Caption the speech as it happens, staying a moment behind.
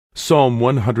Psalm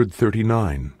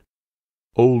 139.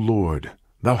 O Lord,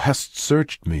 thou hast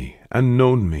searched me, and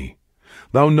known me.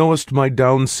 Thou knowest my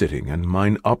downsitting and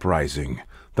mine uprising.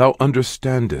 Thou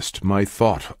understandest my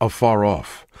thought afar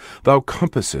off. Thou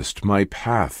compassest my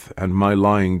path and my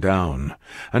lying down,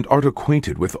 and art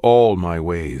acquainted with all my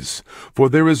ways. For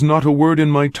there is not a word in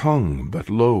my tongue, but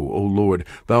lo, O Lord,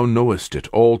 thou knowest it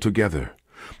altogether.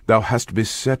 Thou hast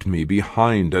beset me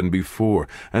behind and before,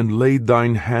 and laid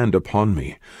thine hand upon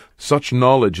me. Such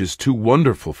knowledge is too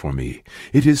wonderful for me.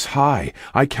 It is high,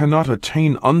 I cannot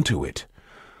attain unto it.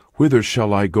 Whither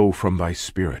shall I go from thy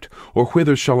spirit, or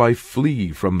whither shall I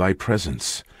flee from thy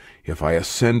presence? If I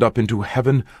ascend up into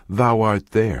heaven, thou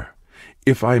art there.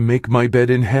 If I make my bed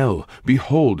in hell,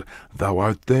 behold, thou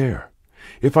art there.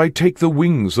 If I take the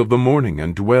wings of the morning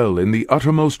and dwell in the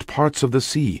uttermost parts of the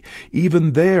sea,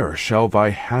 even there shall thy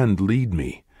hand lead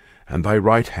me, and thy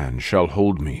right hand shall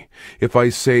hold me. If I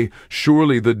say,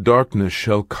 surely the darkness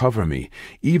shall cover me,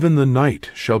 even the night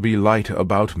shall be light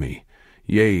about me.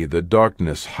 Yea, the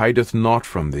darkness hideth not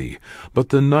from thee, but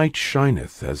the night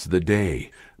shineth as the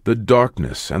day. The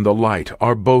darkness and the light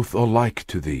are both alike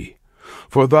to thee.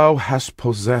 For thou hast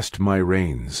possessed my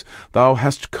reins, thou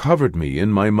hast covered me in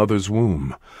my mother's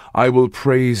womb. I will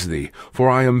praise thee, for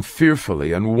I am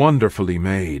fearfully and wonderfully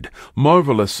made.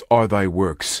 Marvelous are thy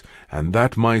works, and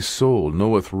that my soul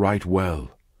knoweth right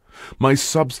well. My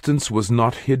substance was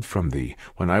not hid from thee,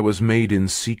 when I was made in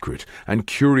secret, and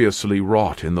curiously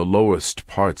wrought in the lowest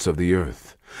parts of the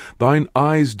earth. Thine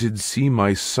eyes did see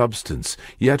my substance,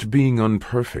 yet being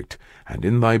unperfect, and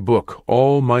in thy book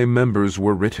all my members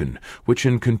were written, which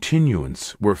in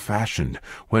continuance were fashioned,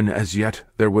 when as yet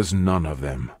there was none of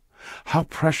them. How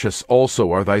precious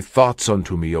also are thy thoughts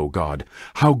unto me, O God!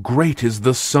 How great is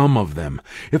the sum of them!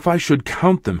 If I should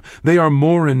count them, they are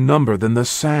more in number than the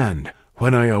sand.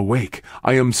 When I awake,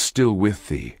 I am still with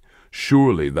thee.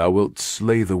 Surely thou wilt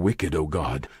slay the wicked, O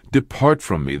God. Depart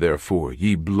from me, therefore,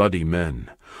 ye bloody men.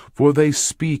 For they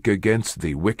speak against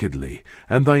thee wickedly,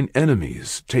 and thine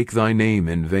enemies take thy name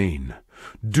in vain.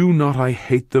 Do not I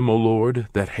hate them, O Lord,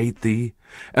 that hate thee?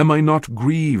 Am I not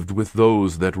grieved with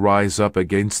those that rise up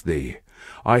against thee?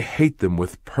 I hate them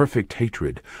with perfect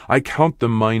hatred. I count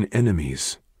them mine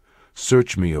enemies.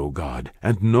 Search me, O God,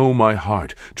 and know my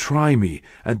heart. Try me,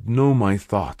 and know my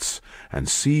thoughts, and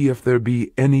see if there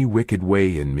be any wicked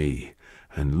way in me,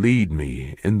 and lead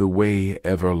me in the way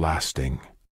everlasting.